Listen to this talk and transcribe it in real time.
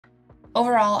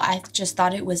overall, I just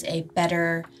thought it was a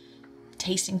better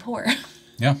tasting pour.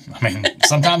 Yeah, I mean,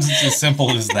 sometimes it's as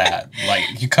simple as that.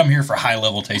 Like, you come here for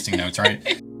high-level tasting notes,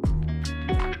 right?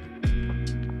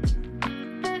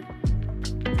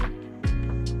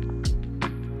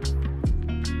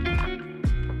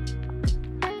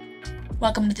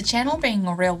 Welcome to the channel, bringing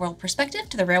a real-world perspective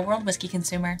to the real-world whiskey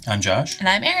consumer. I'm Josh. And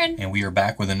I'm Erin. And we are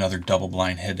back with another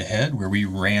double-blind head-to-head, where we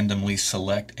randomly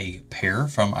select a pair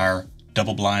from our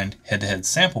double-blind head-to-head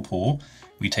sample pool.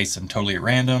 We taste them totally at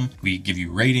random. We give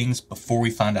you ratings before we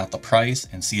find out the price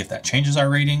and see if that changes our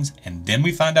ratings. And then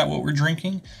we find out what we're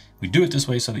drinking. We do it this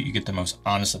way so that you get the most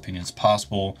honest opinions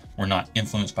possible. We're not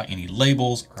influenced by any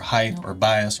labels or hype or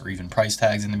bias or even price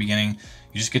tags in the beginning.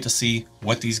 You just get to see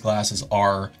what these glasses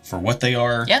are for what they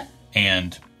are. Yep.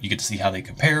 And you get to see how they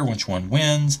compare, which one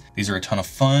wins. These are a ton of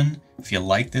fun. If you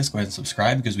like this, go ahead and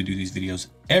subscribe because we do these videos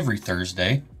every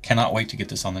Thursday. Cannot wait to get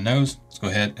this on the nose. Let's go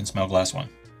ahead and smell glass one.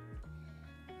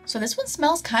 So this one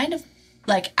smells kind of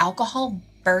like alcohol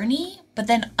burny, but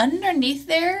then underneath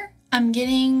there, I'm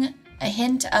getting a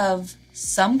hint of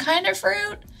some kind of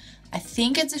fruit. I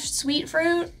think it's a sweet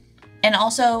fruit and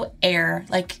also air,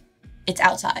 like it's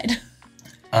outside.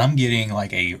 I'm getting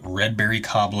like a red berry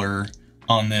cobbler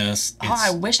on this.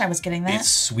 I wish I was getting that. It's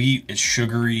sweet, it's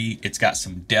sugary, it's got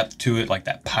some depth to it, like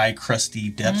that pie crusty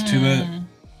depth to it.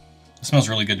 It smells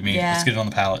really good to me. Yeah. Let's get it on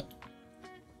the palate.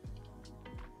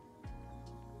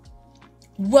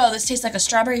 Whoa, this tastes like a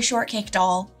strawberry shortcake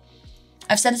doll.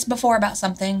 I've said this before about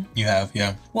something. You have,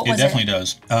 yeah. What was it? Definitely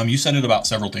does. You said it about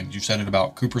several things. You said it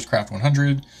about Cooper's Craft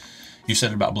 100. You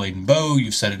said it about Blade and Bow.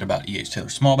 You've said it about E.H. Taylor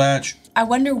Small Batch. I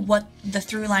wonder what the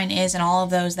through line is in all of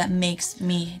those that makes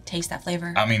me taste that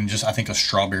flavor. I mean, I think a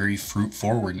strawberry fruit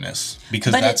forwardness,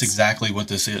 because that's exactly what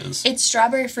this is. It's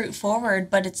strawberry fruit forward,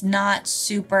 but it's not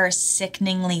super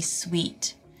sickeningly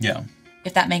sweet. Yeah.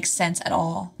 If that makes sense at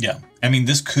all. Yeah. I mean,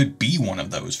 this could be one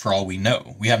of those for all we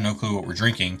know. We have no clue what we're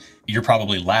drinking. You're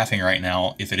probably laughing right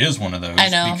now if it is one of those. I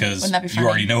know. Because Wouldn't that be funny? You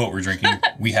already know what we're drinking.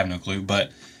 We have no clue.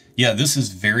 But yeah, this is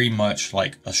very much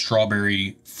like a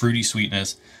strawberry fruity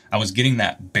sweetness. I was getting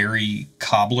that berry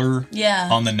cobbler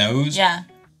on the nose. Yeah.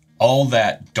 All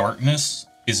that darkness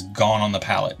is gone on the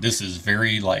palate. This is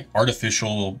very like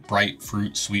artificial, bright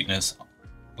fruit sweetness.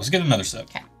 Let's get another sip.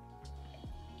 Okay.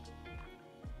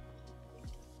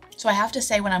 So I have to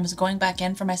say, when I was going back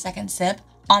in for my second sip,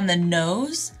 on the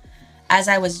nose, as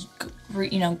I was,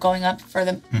 going up for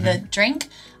the drink,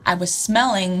 I was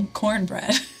smelling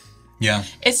cornbread. Yeah.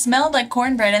 It smelled like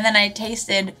cornbread, and then I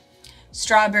tasted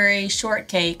strawberry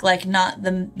shortcake, like not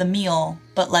the meal,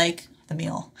 but like the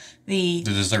meal. The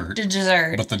dessert. The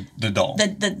dessert. But the doll.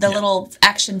 The little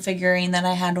action figurine that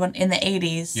I had in the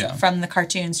 80s from the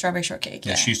cartoon Strawberry Shortcake.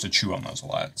 Yeah, she used to chew on those a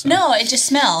lot. So. No, it just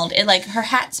smelled. It like her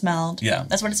hat smelled. Yeah.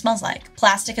 That's what it smells like.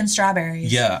 Plastic and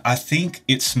strawberries. Yeah, I think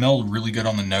it smelled really good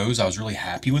on the nose. I was really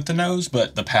happy with the nose,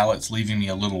 but the palate's leaving me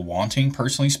a little wanting,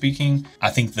 personally speaking. I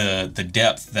think the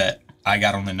depth that I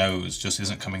got on the nose just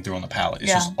isn't coming through on the palate.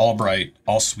 It's just all bright,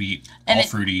 all sweet, and all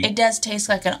fruity. It does taste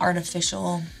like an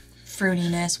artificial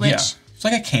fruitiness, which it's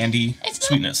like a candy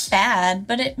sweetness. Not bad,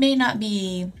 but it may not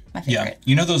be my favorite. Yeah,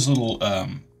 you know those little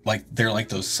they're like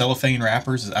those cellophane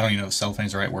wrappers. I don't even know if cellophane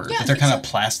is the right word, but they're kind of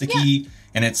plasticky,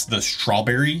 and it's the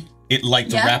strawberry. It like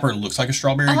the wrapper looks like a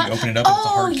strawberry. You open it up and it's a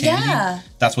hard candy. Yeah.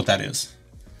 That's what that is.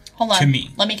 Hold on. To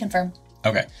me. Let me confirm.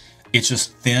 Okay. It's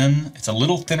just thin. It's a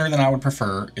little thinner than I would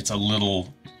prefer. It's a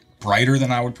little brighter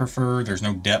than I would prefer. There's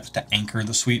no depth to anchor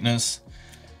the sweetness.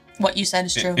 What you said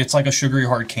is true. It's like a sugary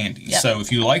hard candy. Yep. So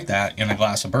if you like that in a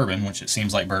glass of bourbon, which it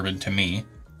seems like bourbon to me,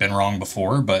 been wrong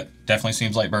before, but definitely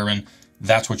seems like bourbon,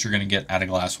 that's what you're going to get out of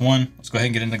glass one. Let's go ahead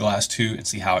and get into glass two and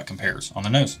see how it compares on the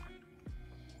nose.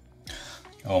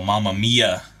 Oh, mamma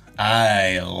mia.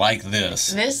 I like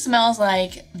this. This smells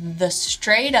like the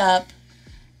straight up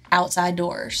outside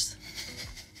doors.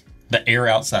 The air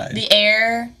outside. The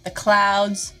air, the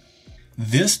clouds.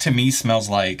 This to me smells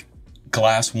like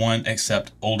glass one,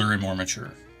 except older and more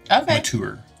mature. Okay.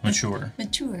 Mature.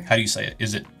 How do you say it?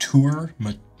 Is it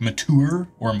mature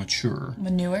or mature?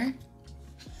 Manure.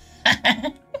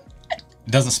 It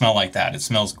doesn't smell like that. It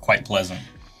smells quite pleasant.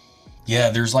 Yeah,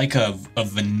 there's like a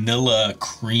vanilla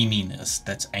creaminess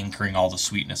that's anchoring all the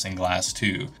sweetness in glass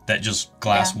two that just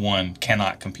glass one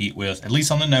cannot compete with, at least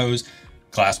on the nose.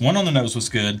 Glass one on the nose was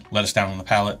good. Let us down on the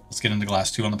palate. Let's get into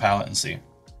glass two on the palate and see.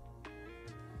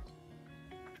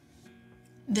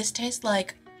 This tastes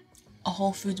like a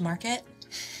Whole Foods market.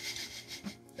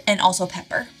 And also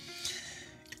pepper.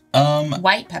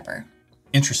 White pepper.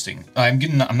 Interesting. I'm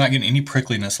not getting any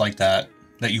prickliness like that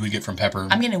you would get from pepper.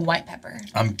 I'm getting white pepper.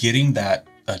 I'm getting that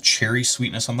a cherry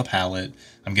sweetness on the palate.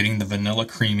 I'm getting the vanilla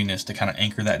creaminess to kind of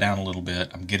anchor that down a little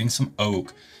bit. I'm getting some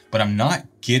oak, but I'm not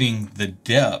getting the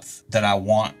depth that I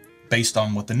want based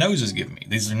on what the nose is giving me.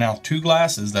 These are now 2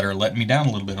 glasses that are letting me down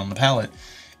a little bit on the palate.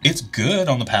 It's good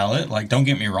on the palate. Like, don't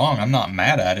get me wrong. I'm not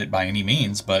mad at it by any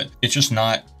means, but it's just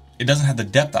not, it doesn't have the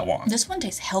depth I want. This one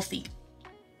tastes healthy.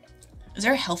 Is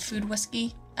there a health food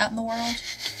whiskey out in the world?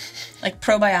 Like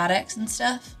probiotics and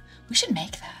stuff? We should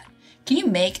make that. Can you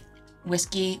make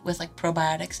whiskey with like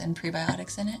probiotics and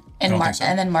prebiotics in it? And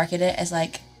and then market it as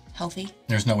like healthy?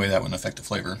 There's no way that wouldn't affect the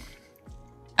flavor.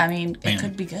 I mean, it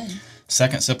could be good.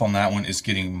 Second sip on that one is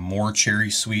getting more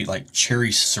cherry sweet, like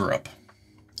cherry syrup.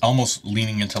 Almost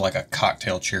leaning into like a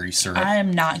cocktail cherry syrup. I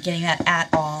am not getting that at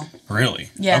all.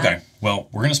 Really? Yeah. Okay. Well,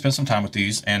 we're going to spend some time with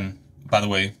these. And by the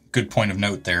way, good point of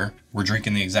note there. We're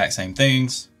drinking the exact same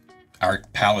things. Our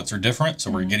palates are different,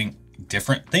 so we're getting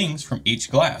different things from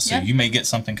each glass. So you may get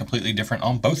something completely different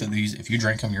on both of these if you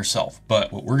drink them yourself.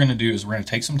 But what we're going to do is we're going to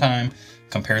take some time,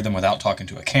 compare them without talking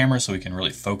to a camera so we can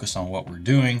really focus on what we're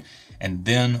doing. And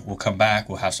then we'll come back,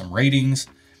 we'll have some ratings.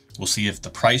 We'll see if the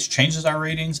price changes our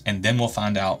ratings, and then we'll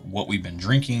find out what we've been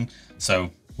drinking. So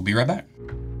we'll be right back.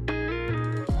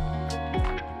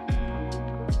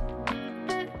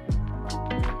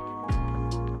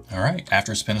 All right,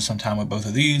 after spending some time with both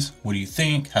of these, what do you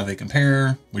think? How do they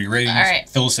compare? What are your ratings? All right.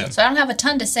 Fill us in. So I don't have a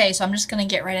ton to say, so I'm just going to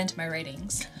get right into my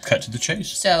ratings. Cut to the chase.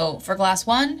 So for glass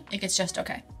 1, it gets just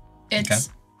okay. It's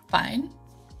fine.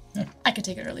 Yeah. I could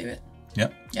take it or leave it.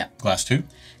 Yep. Yep. Glass 2?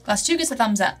 Glass 2 gets a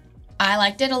thumbs up. I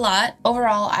liked it a lot.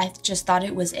 Overall, I just thought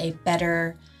it was a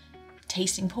better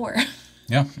tasting pour.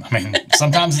 Yeah, I mean,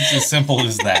 sometimes it's as simple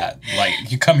as that.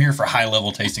 Like, you come here for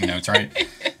high-level tasting notes, right?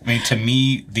 I mean, to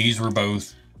me, these were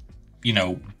both, you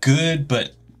know, good,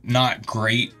 but not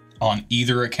great on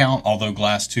either account, although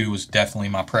glass 2 was definitely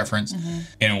my preference.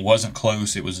 And it wasn't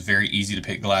close. It was very easy to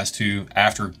pick glass 2.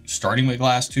 After starting with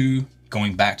glass 2,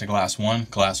 going back to glass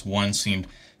 1 seemed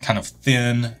kind of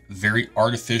thin, very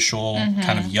artificial,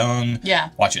 kind of young. Yeah.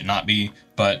 Watch it not be.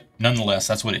 But nonetheless,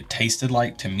 that's what it tasted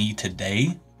like to me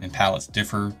today. And palates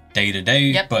differ day to day.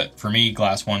 Yep. But for me,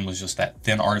 glass 1 was just that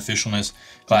thin artificialness.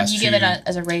 Glass 2. You give it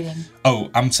as a rating?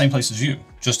 Oh, I'm the same place as you.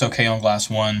 Just okay on glass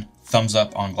 1. Thumbs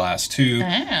up on glass 2.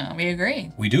 Yeah, we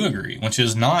agree. We do agree, which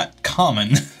is not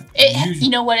common.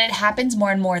 You know what? It happens more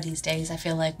and more these days. I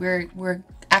feel like we're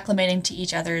acclimating to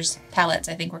each other's palates.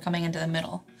 I think we're coming into the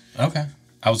middle. Okay.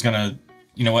 I was going to,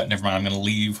 you know what? Never mind. I'm going to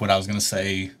leave what I was going to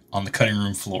say on the cutting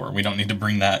room floor. We don't need to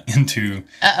bring that into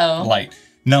light.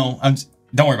 No,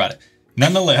 don't worry about it.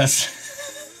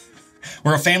 Nonetheless,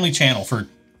 we're a family channel for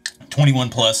 21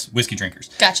 plus whiskey drinkers.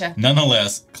 Gotcha.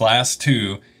 Nonetheless, glass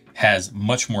 2 has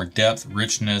much more depth,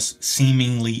 richness,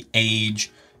 seemingly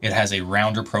age. It has a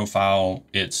rounder profile.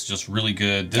 It's just really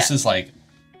good. This is like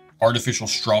artificial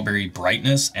strawberry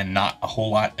brightness and not a whole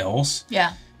lot else.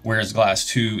 Yeah. Whereas glass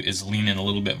 2 is leaning a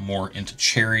little bit more into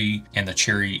cherry, and the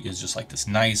cherry is just like this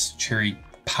nice cherry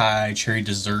pie, cherry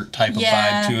dessert type of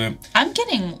vibe to it. I'm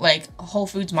getting like a Whole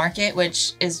Foods Market,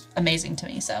 which is amazing to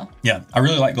me. So yeah, I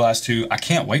really like glass 2. I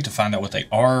can't wait to find out what they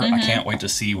are. I can't wait to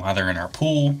see why they're in our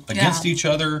pool against each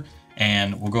other.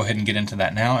 And we'll go ahead and get into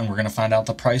that now. And we're going to find out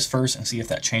the price first and see if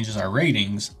that changes our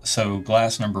ratings. So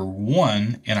glass number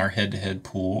 1 in our head-to-head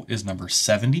pool is number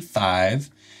 75.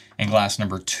 And glass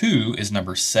number 2 is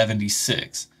number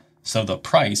 76. So the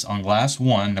price on glass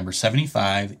 1, number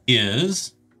 75,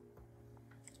 is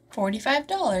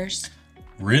 $45.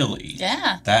 Really?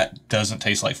 Yeah. That doesn't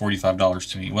taste like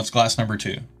 $45 to me. What's glass number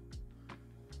 2?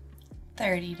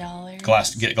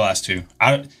 $30. Get glass 2.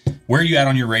 Where are you at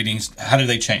on your ratings? How do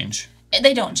they change?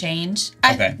 They don't change.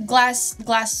 Okay.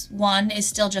 Glass 1 is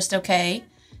still just okay.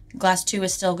 Glass 2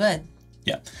 is still good.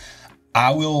 Yeah.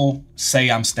 I will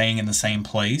say I'm staying in the same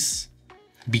place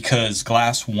because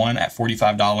glass 1 at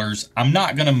 $45, I'm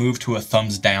not going to move to a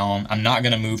thumbs down. I'm not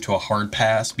going to move to a hard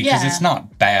pass because it's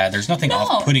not bad. There's nothing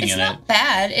off-putting in it. It's not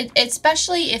bad.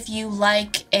 Especially if you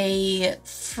like a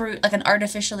fruit, like an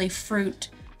artificially fruit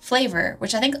flavor,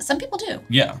 which I think some people do.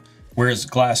 Yeah. Whereas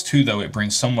glass 2, though, it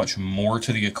brings so much more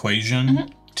to the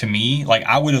equation. To me, like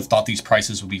I would have thought these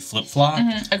prices would be flip-flop.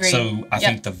 Agreed. So I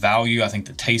think the value, I think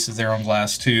the taste is there on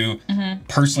glass 2.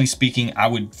 Personally speaking, I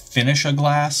would finish a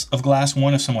glass of glass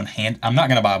 1 if someone I'm not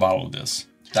going to buy a bottle of this.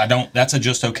 That's a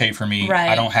just okay for me. Right.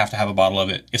 I don't have to have a bottle of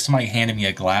it. If somebody handed me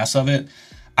a glass of it,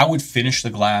 I would finish the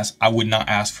glass. I would not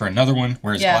ask for another one.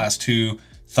 Whereas glass 2,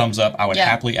 thumbs up. I would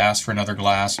happily ask for another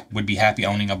glass. Would be happy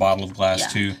owning a bottle of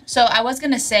glass 2. So I was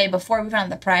going to say, before we found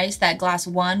the price, that glass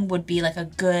 1 would be like a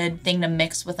good thing to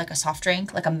mix with like a soft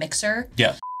drink, like a mixer.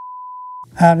 Yeah.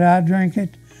 How did I drink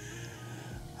it?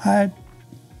 I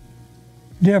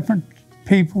different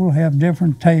people have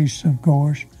different tastes, of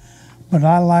course, but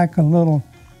I like a little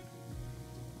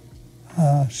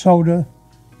soda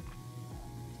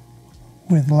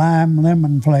with lime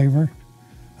lemon flavor,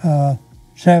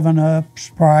 7-Up,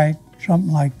 Sprite,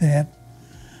 something like that.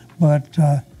 But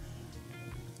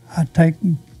I take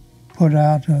and put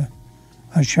out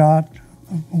a shot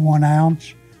of 1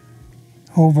 ounce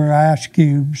over ice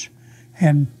cubes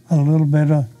and a little bit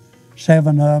of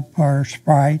 7-Up or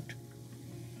Sprite.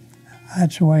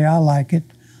 That's the way I like it.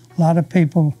 A lot of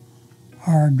people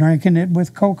are drinking it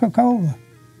with Coca-Cola,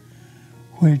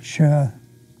 which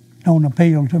don't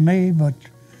appeal to me, but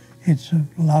it's a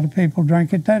lot of people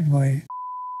drink it that way.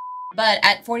 But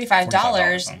at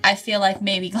 $45, I feel like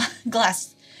maybe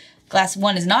glass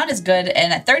 1 is not as good,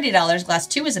 and at $30, glass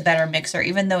 2 is a better mixer,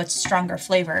 even though it's stronger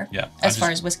flavor. Yeah, as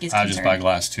far as whiskey is concerned. I just buy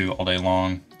glass 2 all day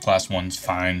long. Glass 1's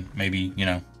fine, maybe, you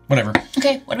know, whatever.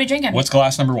 Okay, what are we drinking? What's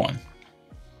glass number 1?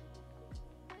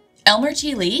 Elmer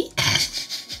T Lee.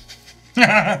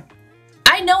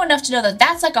 I know enough to know that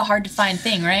that's like a hard to find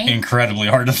thing, right? Incredibly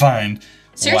hard to find.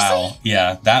 Seriously? Wow.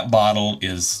 Yeah, that bottle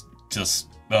is just,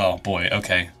 oh boy,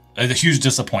 okay. A huge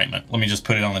disappointment. Let me just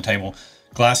put it on the table.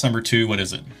 Glass number 2, what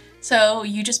is it? So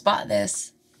you just bought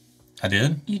this. I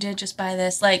did? You did just buy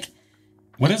this. Like,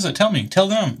 what is it? Tell me. Tell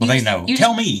them. Well, they know.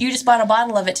 Tell me. You just bought a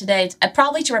bottle of it today,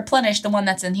 probably to replenish the one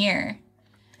that's in here.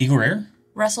 Eagle Rare?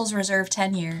 Russell's Reserve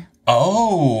 10-year.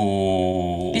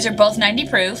 Oh. These are both 90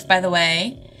 proof, by the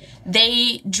way.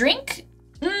 They drink,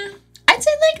 I'd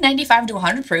say like 95 to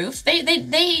 100 proof. They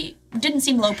didn't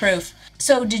seem low proof.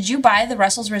 So did you buy the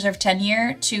Russell's Reserve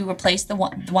 10-year to replace the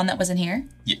one that was in here?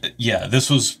 Yeah, this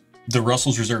was the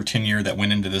Russell's Reserve 10-year that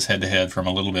went into this head-to-head from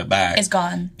a little bit back. Is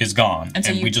gone. Is gone. And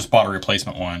we just bought a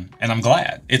replacement one. And I'm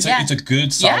glad. It's a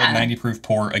good, solid 90 proof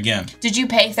pour again. Did you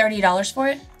pay $30 for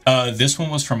it? This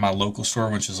one was from my local store,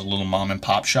 which is a little mom and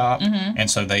pop shop. And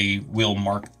so they will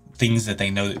mark things that they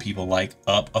know that people like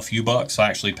up a few bucks. So I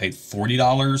actually paid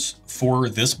 $40 for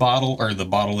this bottle, or the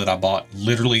bottle that I bought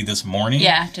literally this morning.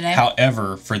 Yeah, today.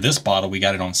 However, for this bottle, we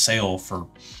got it on sale for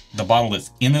the bottle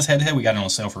that's in this head-to-head. We got it on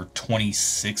sale for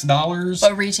 $26.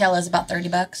 But retail is about 30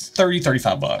 bucks. 30,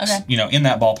 35 bucks. Okay. You know, in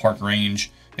that ballpark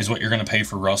range is what you're going to pay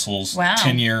for Russell's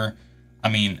 10-year. I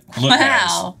mean,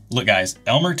 look guys,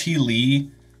 Elmer T Lee,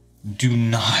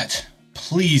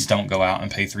 please don't go out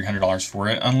and pay $300 for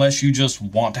it unless you just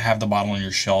want to have the bottle on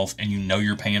your shelf and you know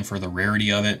you're paying for the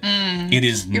rarity of it. It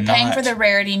is You're paying for the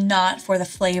rarity, not for the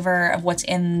flavor of what's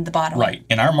in the bottle. Right.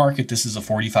 In our market, this is a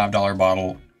 $45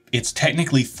 bottle. It's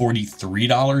technically $43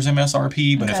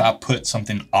 MSRP, but if I put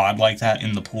something odd like that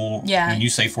in the pool, when you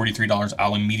say $43,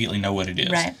 I'll immediately know what it is.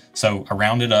 Right. So I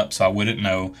round it up so I wouldn't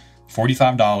know.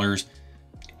 $45.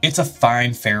 It's a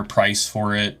fine, fair price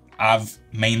for it. I've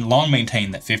long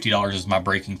maintained that $50 is my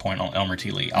breaking point on Elmer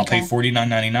T Lee. I'll pay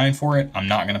 $49.99 for it. I'm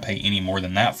not going to pay any more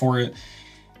than that for it.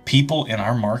 People in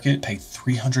our market pay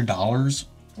 $300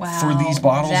 for these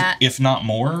bottles, if not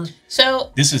more.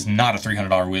 So this is not a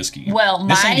 $300 whiskey. Well,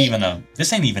 this ain't even an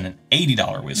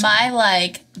 $80 whiskey.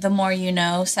 My the more you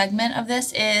know segment of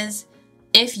this is,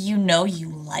 if you know you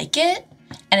like it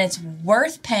and it's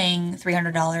worth paying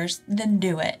 $300, then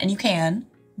do it, and you can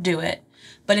do it.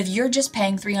 But if you're just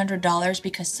paying $300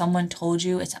 because someone told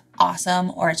you it's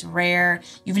awesome or it's rare,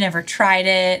 you've never tried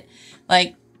it,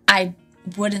 like, I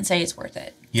wouldn't say it's worth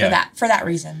it for that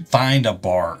reason. Find a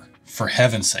bar. For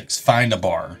heaven's sakes, find a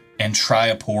bar and try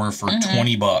a pour for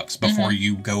 20 bucks before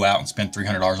you go out and spend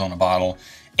 $300 on a bottle.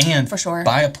 And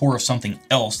buy a pour of something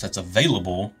else that's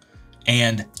available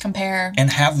and compare and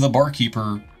have the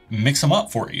barkeeper mix them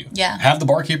up for you. Yeah. Have the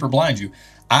barkeeper blind you.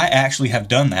 I actually have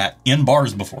done that in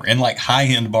bars before, in like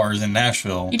high-end bars in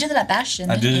Nashville. You did that at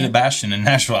Bastion. I did it at Bastion in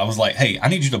Nashville. I was like, hey, I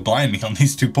need you to blind me on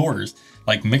these 2 pours.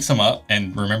 Like, mix them up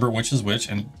and remember which is which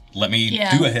and let me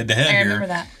do a head-to-head here. I remember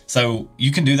that. So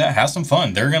you can do that. Have some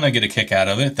fun. They're going to get a kick out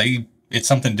of it. It's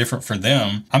something different for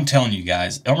them. I'm telling you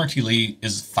guys, Elmer T Lee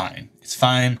is fine. It's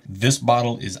fine. This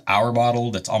bottle is our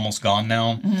bottle that's almost gone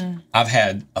now. I've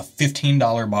had a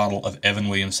 $15 bottle of Evan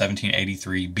Williams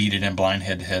 1783 beat it in blind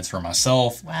head-to-heads for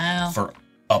myself. Wow. For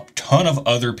a ton of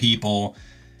other people.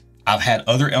 I've had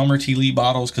other Elmer T Lee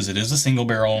bottles because it is a single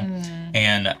barrel.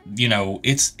 And, you know,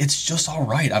 it's just all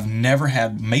right. I've never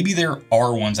had, maybe there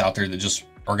are ones out there that just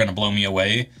are going to blow me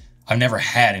away. I've never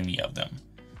had any of them.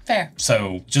 Fair.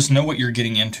 So just know what you're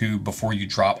getting into before you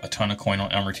drop a ton of coin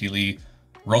on Elmer T Lee.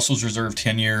 Russell's Reserve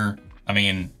 10-year. I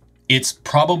mean, it's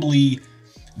probably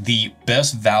the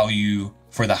best value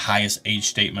for the highest age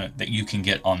statement that you can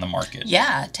get on the market.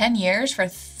 Yeah, 10 years for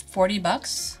 40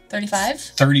 bucks, 35?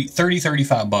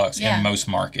 35 bucks in most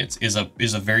markets is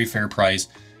a very fair price.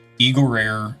 Eagle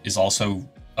Rare is also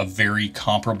a very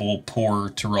comparable pour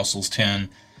to Russell's 10.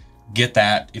 Get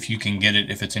that if you can get it,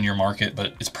 if it's in your market,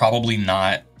 but it's probably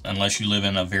not unless you live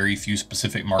in a very few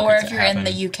specific markets. Or if you're in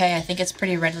the UK, I think it's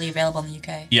pretty readily available in the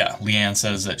UK. Yeah, Leanne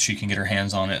says that she can get her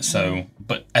hands on it. So,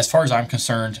 but as far as I'm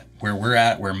concerned, where we're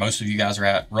at, where most of you guys are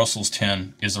at, Russell's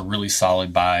 10 is a really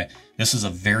solid buy. This is a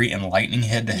very enlightening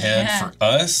head-to-head for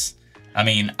us. I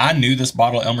mean, I knew this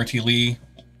bottle of Elmer T Lee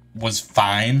was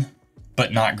fine,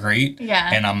 but not great. Yeah.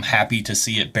 And I'm happy to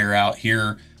see it bear out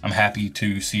here. I'm happy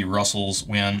to see Russell's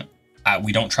win.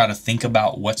 We don't try to think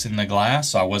about what's in the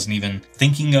glass, so I wasn't even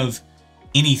thinking of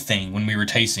anything when we were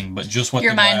tasting, but just what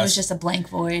your the mind glass, was just a blank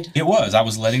void. It was. I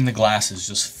was letting the glasses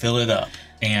just fill it up,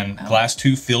 and glass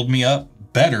 2 filled me up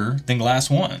better than glass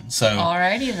 1. So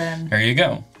alrighty then. There you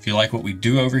go. If you like what we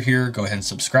do over here, go ahead and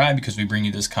subscribe because we bring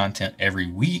you this content every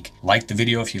week. Like the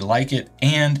video if you like it,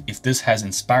 and if this has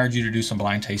inspired you to do some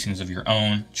blind tastings of your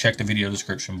own, check the video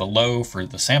description below for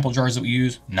the sample jars that we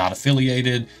use. Not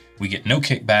affiliated. We get no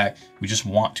kickback. We just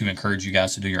want to encourage you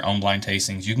guys to do your own blind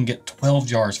tastings. You can get 12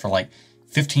 jars for like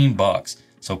 15 bucks.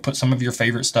 So put some of your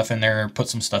favorite stuff in there, put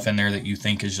some stuff in there that you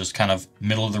think is just kind of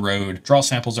middle of the road. Draw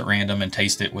samples at random and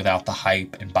taste it without the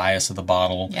hype and bias of the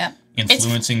bottle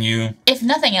influencing you. If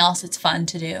nothing else, it's fun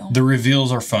to do. The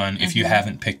reveals are fun if you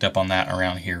haven't picked up on that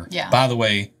around here. Yeah. By the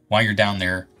way, while you're down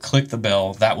there, click the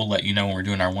bell. That will let you know when we're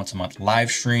doing our once a month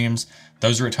live streams.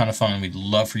 Those are a ton of fun. We'd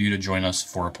love for you to join us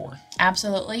for a pour.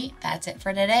 Absolutely. That's it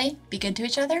for today. Be good to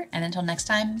each other. And until next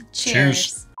time,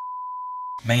 cheers.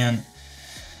 Man,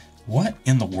 what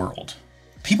in the world?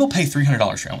 People pay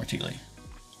 $300 for Elmer T Lee.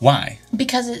 Why?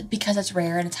 Because it's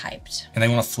rare and it's hyped. And they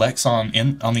want to flex on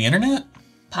the internet?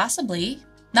 Possibly.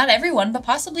 Not everyone, but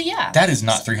possibly, yeah. That is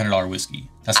not $300 whiskey.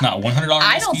 That's not $100 whiskey.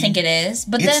 I don't think it is.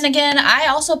 But then again, I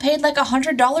also paid like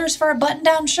 $100 for a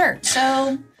button-down shirt.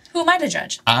 So who am I to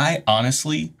judge? I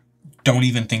honestly don't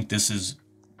even think this is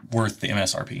worth the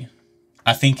MSRP.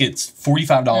 I think it's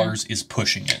 $45 is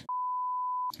pushing it.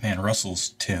 Man, Russell's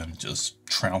 10 just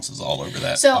trounces all over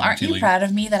that. So aren't you proud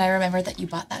of me that I remembered that you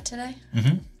bought that today?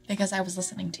 Mm-hmm. Because I was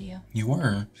listening to you. You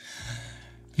were.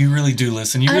 You really do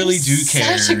listen. You really do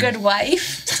care. Such a good wife.